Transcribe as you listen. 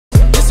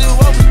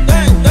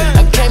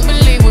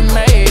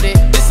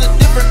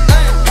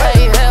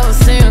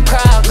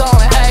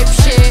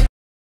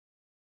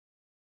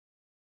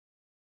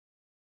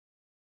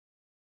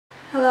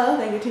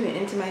tuning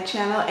into my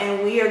channel,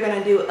 and we are going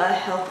to do a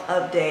health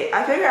update.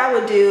 I figured I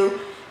would do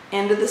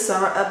end of the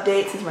summer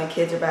update since my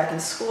kids are back in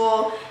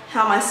school,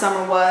 how my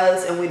summer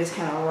was, and we just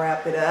kind of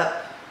wrap it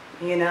up,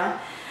 you know.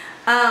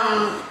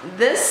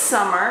 This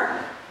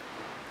summer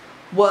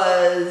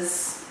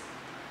was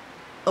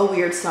a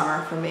weird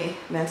summer for me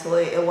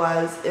mentally. It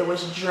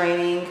was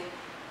draining.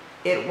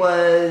 It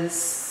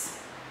was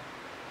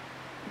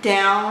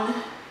down.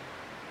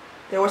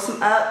 There were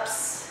some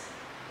ups,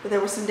 but there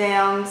were some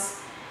downs,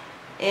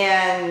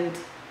 and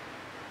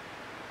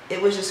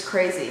it was just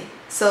crazy.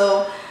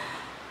 So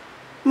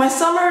my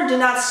summer did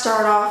not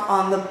start off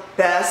on the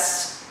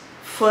best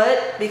foot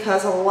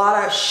because a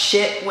lot of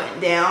shit went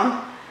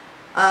down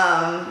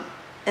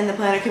in the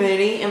planner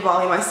community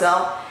involving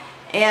myself,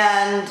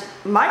 and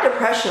my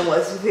depression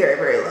was very,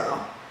 very low.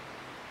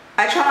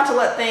 I try not to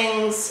let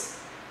things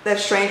that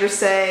strangers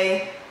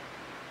say,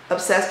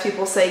 obsessed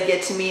people say,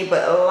 get to me,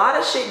 but a lot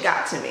of shit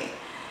got to me.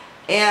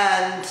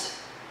 And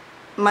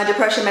my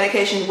depression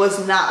medication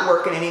was not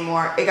working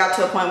anymore. It got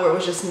to a point where it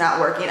was just not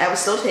working. I was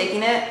still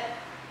taking it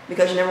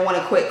because you never want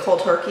to quit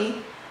cold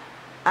turkey.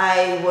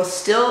 I was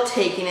still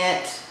taking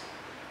it,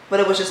 but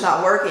it was just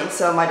not working,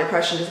 so my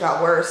depression just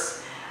got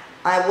worse.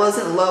 I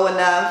wasn't low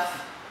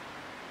enough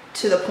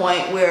to the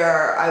point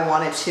where I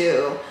wanted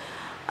to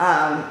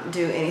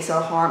do any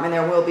self-harm, and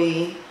there will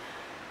be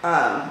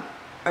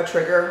a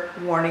trigger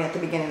warning at the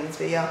beginning of this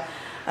video.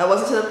 I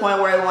wasn't to the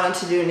point where I wanted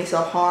to do any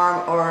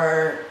self-harm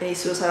or any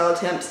suicidal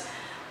attempts,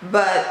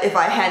 but if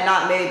I had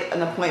not made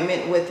an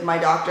appointment with my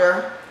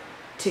doctor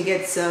to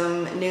get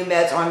some new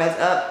meds or meds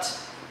upped,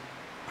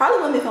 probably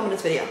wouldn't be filming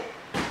this video.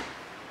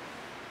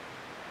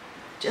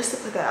 Just to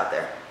put that out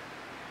there.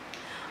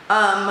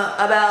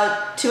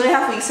 About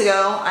 2.5 weeks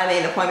ago, I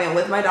made an appointment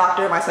with my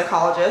doctor, my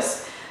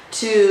psychologist,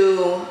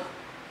 to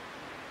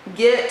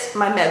get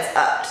my meds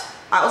upped.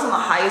 I was on the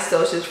highest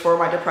dosage for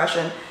my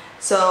depression,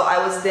 so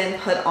I was then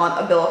put on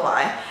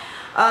Abilify.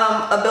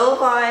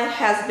 Abilify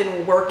has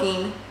been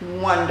working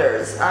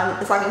wonders.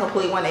 It's like a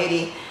complete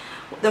 180.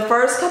 The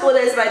first couple of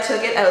days that I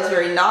took it, I was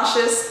very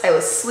nauseous, I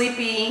was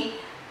sleepy,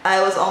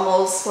 I was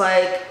almost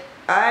like,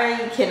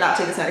 I cannot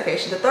take this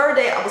medication. The third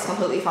day, I was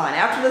completely fine.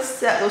 After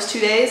those 2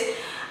 days,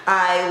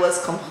 I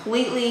was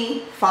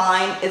completely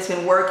fine. It's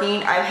been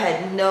working. I've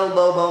had no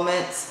low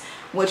moments,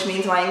 which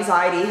means my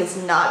anxiety has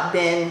not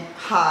been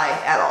high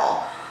at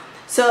all.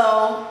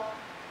 So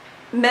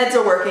meds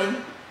are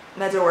working.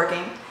 Meds are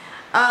working.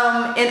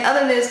 In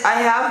other news, I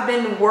have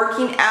been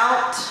working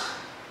out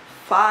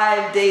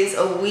 5 days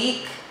a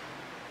week.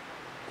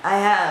 I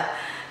have.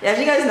 As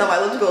you guys know, my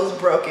elliptical is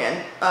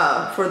broken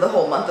for the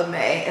whole month of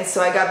May, and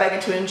so I got back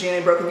into it in June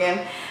and broke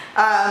again.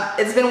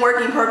 It's been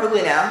working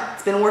perfectly now.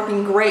 It's been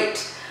working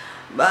great,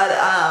 but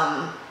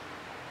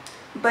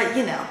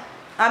you know,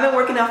 I've been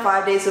working out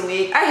 5 days a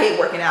week. I hate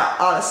working out,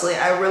 honestly.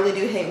 I really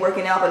do hate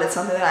working out, but it's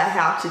something that I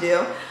have to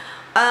do.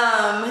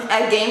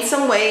 I gained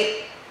some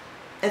weight.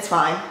 It's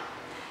fine.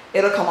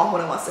 It'll come off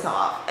when it wants to come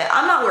off.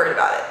 I'm not worried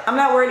about it. I'm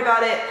not worried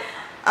about it.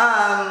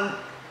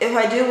 If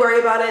I do worry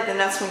about it, then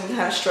that's when you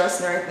kind of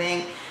stress and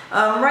everything.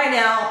 Right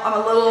now,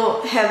 I'm a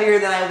little heavier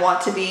than I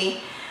want to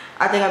be.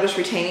 I think I'm just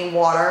retaining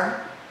water.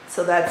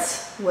 So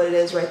that's what it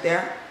is right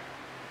there.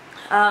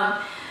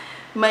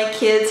 My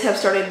kids have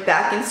started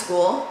back in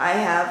school. I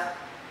have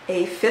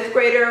a 5th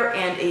grader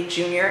and a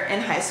junior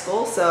in high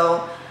school.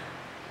 So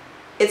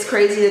it's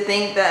crazy to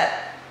think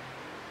that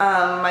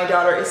my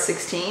daughter is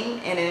 16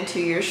 and in 2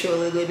 years she'll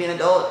legally be an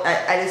adult.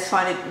 I just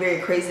find it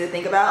very crazy to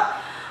think about.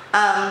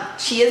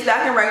 She is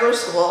back in regular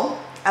school.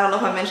 I don't know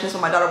if I mentioned this,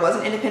 but my daughter was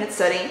in independent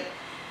study.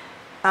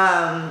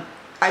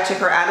 I took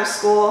her out of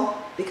school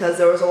because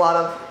there was a lot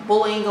of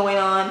bullying going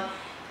on,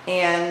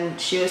 and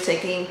she was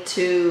taken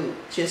to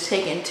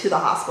the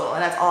hospital,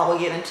 and that's all we'll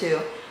get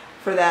into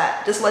for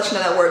that. Just to let you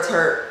know that words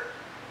hurt.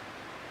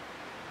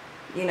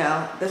 You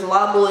know, there's a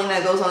lot of bullying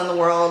that goes on in the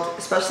world,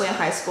 especially in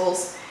high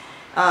schools.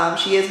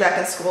 She is back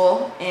in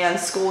school, and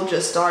school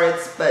just started,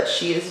 but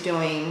she is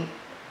doing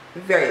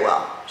very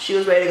well. She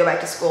was ready to go back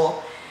to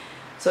school,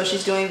 so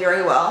she's doing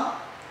very well.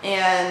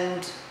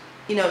 And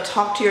you know,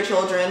 talk to your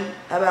children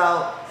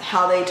about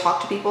how they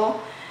talk to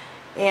people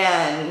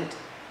and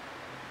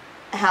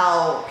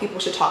how people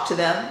should talk to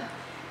them,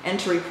 and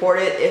to report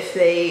it if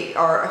they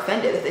are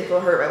offended, if they feel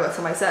hurt by what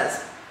somebody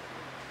says.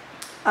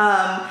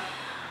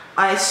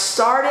 I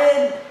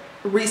started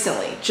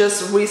recently,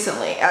 just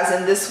recently, as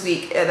in this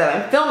week that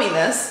I'm filming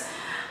this,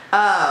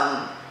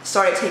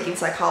 started taking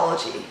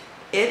psychology.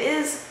 It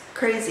is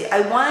crazy.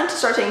 I wanted to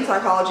start taking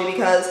psychology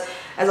because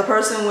as a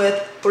person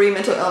with 3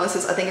 mental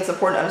illnesses, I think it's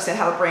important to understand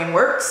how the brain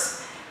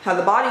works, how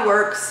the body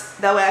works.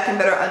 That way I can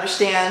better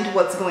understand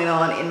what's going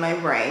on in my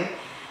brain.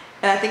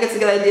 And I think it's a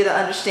good idea to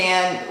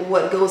understand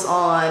what goes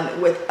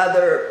on with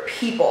other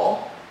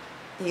people,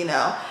 you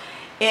know.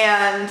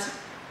 And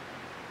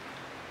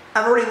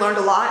I've already learned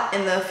a lot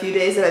in the few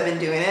days that I've been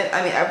doing it.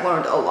 I mean, I've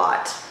learned a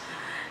lot.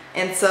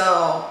 And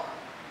so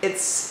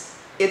it's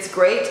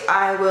great.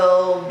 I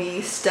will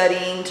be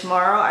studying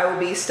tomorrow. I will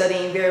be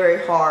studying very,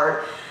 very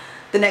hard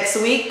the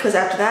next week, because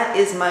after that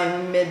is my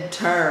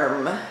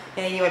midterm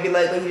And you might be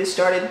like, oh, you just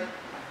started.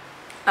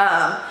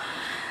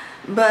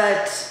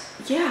 But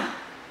yeah,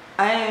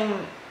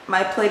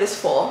 my plate is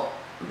full,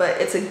 but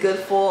it's a good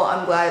full.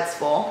 I'm glad it's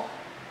full.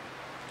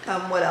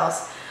 What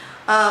else?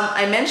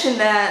 I mentioned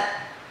that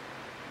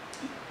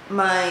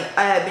I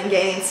had been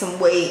gaining some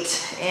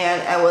weight,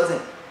 and I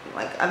wasn't,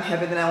 like, I'm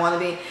heavier than I want to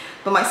be,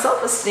 but my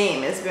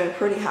self-esteem has been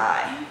pretty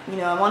high. You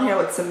know, I'm on here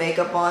with some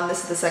makeup on.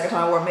 This is the second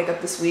time I wore makeup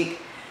this week.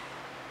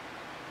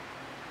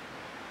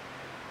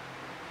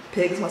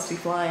 Pigs must be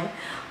flying.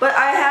 But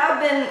I have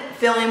been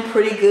feeling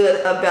pretty good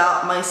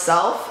about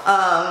myself.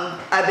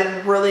 I've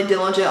been really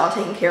diligent on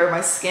taking care of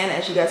my skin.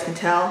 As you guys can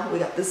tell, we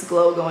got this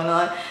glow going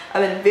on.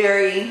 I've been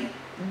very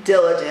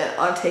diligent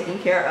on taking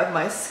care of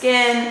my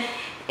skin,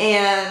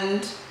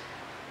 and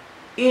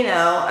you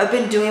know, I've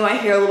been doing my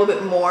hair a little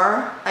bit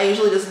more. I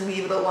usually just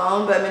leave it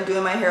alone, but I've been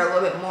doing my hair a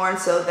little bit more, and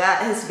so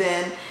that has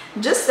been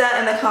just that,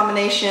 and the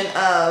combination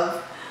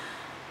of,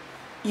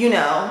 you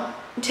know,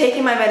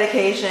 taking my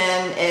medication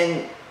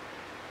and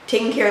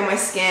taking care of my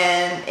skin.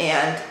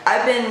 And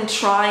I've been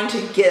trying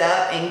to get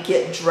up and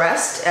get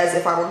dressed as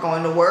if I were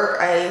going to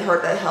work. I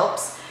heard that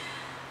helps.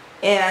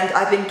 And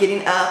I've been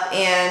getting up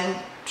and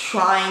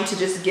trying to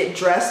just get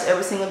dressed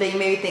every single day.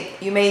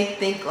 You may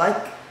think like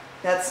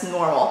that's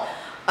normal.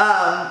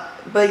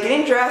 But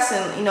getting dressed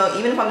and, you know,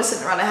 even if I'm just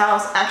sitting around the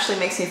house, actually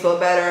makes me feel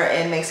better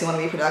and makes me want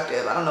to be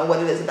productive. I don't know what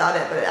it is about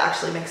it, but it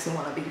actually makes me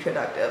want to be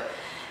productive.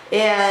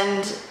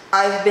 And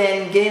I've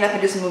been getting up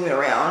and just moving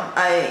around.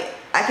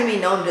 I can be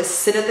known to just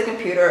sit at the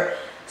computer,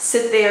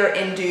 sit there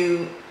and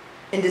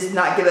just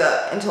not get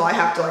up until I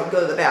have to, like,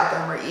 go to the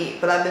bathroom or eat.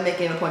 But I've been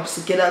making a point just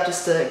to get up,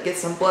 just to get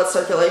some blood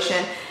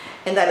circulation,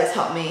 and that has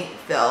helped me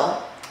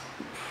feel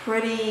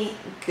pretty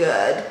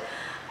good.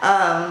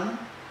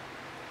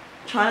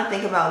 Trying to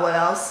think about what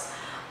else.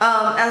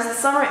 As the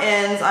summer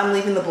ends, I'm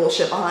leaving the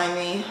bullshit behind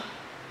me.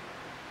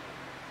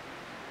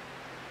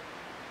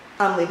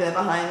 I'm leaving it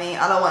behind me.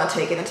 I don't want to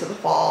take it into the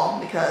fall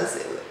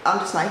because I'm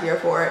just not here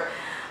for it.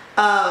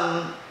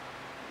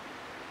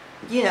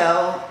 You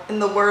know, in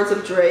the words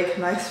of Drake,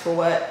 nice for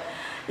what?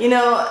 You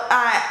know,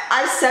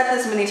 I've said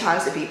this many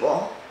times to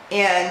people,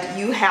 and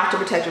you have to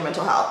protect your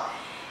mental health.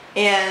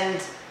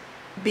 And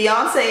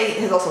Beyonce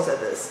has also said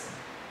this.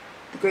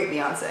 The great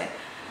Beyonce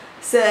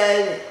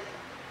said,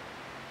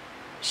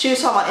 she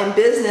was talking about, in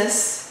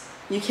business,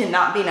 you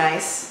cannot be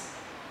nice.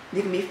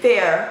 You can be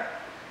fair,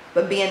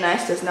 but being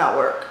nice does not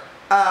work.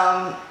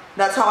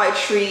 That's how I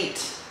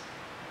treat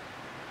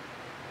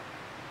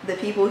the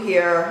people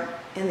here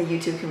in the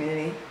YouTube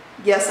community.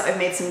 Yes, I've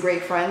made some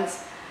great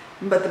friends,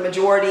 but the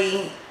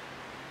majority,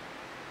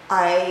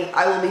 I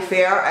will be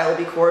fair, I will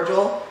be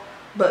cordial,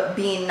 but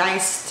being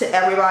nice to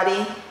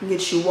everybody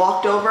gets you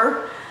walked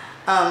over.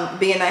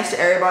 Being nice to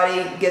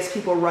everybody gets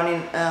people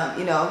running,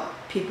 you know,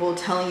 people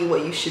telling you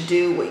what you should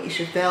do, what you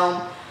should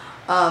film,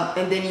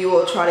 and then you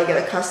will try to get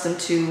accustomed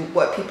to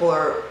what people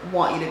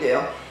want you to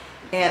do.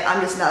 And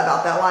I'm just not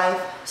about that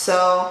life.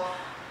 So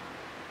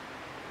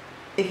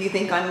if you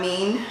think I'm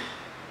mean,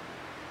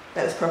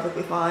 that is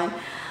perfectly fine.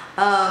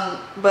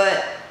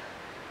 But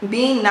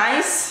being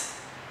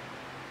nice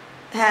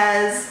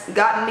has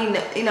gotten me,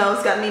 you know,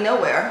 it's gotten me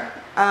nowhere.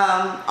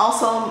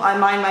 Also, I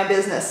mind my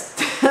business.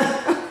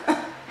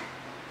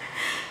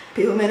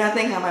 People may not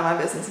think I mind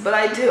my business, but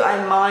I do.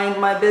 I mind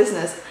my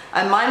business.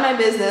 I mind my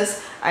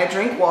business. I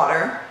drink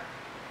water,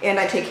 and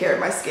I take care of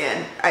my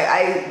skin.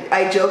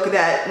 I joke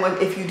that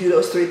if you do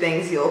those three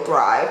things, you'll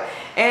thrive.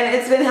 And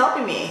it's been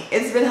helping me.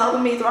 It's been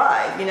helping me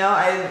thrive. You know,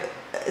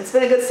 it's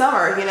been a good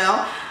summer, you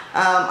know.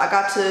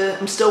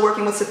 I'm still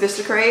working with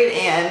Sophisticate,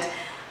 and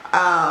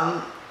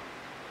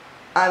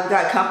I've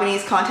got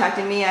companies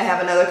contacting me. I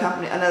have another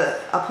company,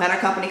 a planner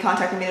company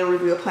contacting me to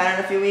review a planner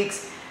in a few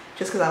weeks,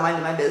 just because I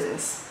minded my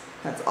business.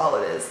 That's all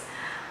it is.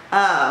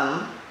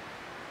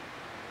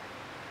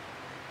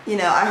 You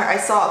know, I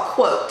saw a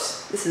quote.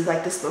 This is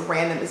like the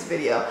randomest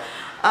video.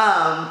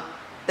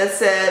 That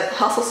said,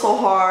 hustle so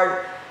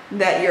hard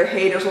that your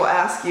haters will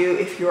ask you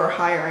if you're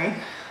hiring.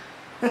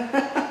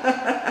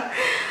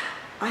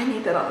 I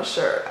need that on a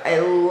shirt. I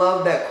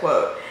love that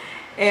quote.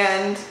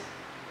 And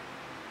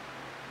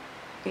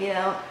you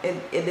know,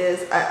 it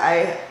is,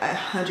 I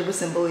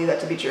 100% believe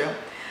that to be true.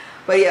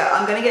 But yeah,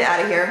 I'm gonna get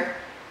out of here.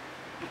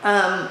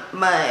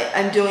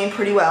 I'm doing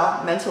pretty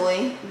well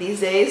mentally these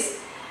days,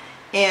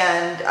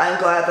 and I'm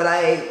glad that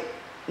I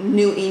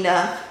knew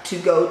enough to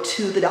go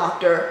to the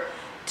doctor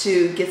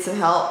to get some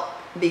help,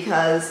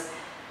 because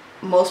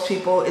most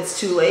people, it's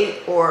too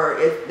late, or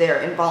if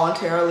they're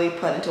involuntarily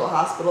put into a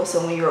hospital.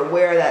 So when you're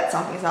aware that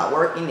something's not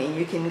working and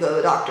you can go to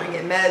the doctor and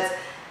get meds,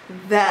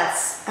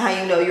 that's how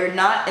you know you're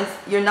not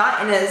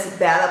in as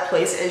bad a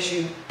place as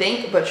you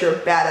think, but you're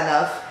bad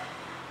enough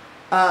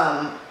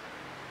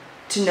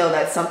to know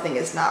that something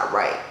is not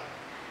right.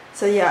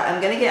 So yeah,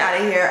 I'm gonna get out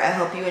of here. I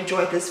hope you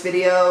enjoyed this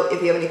video.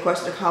 If you have any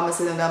questions or comments,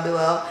 leave them down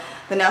below.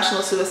 The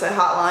National Suicide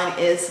Hotline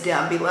is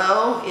down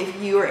below.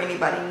 If you or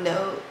anybody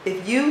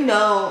if you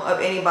know of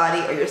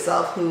anybody or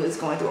yourself who is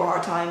going through a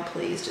hard time,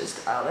 please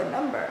just dial that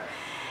number.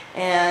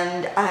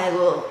 And I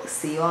will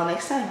see you all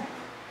next time.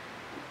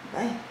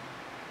 Bye.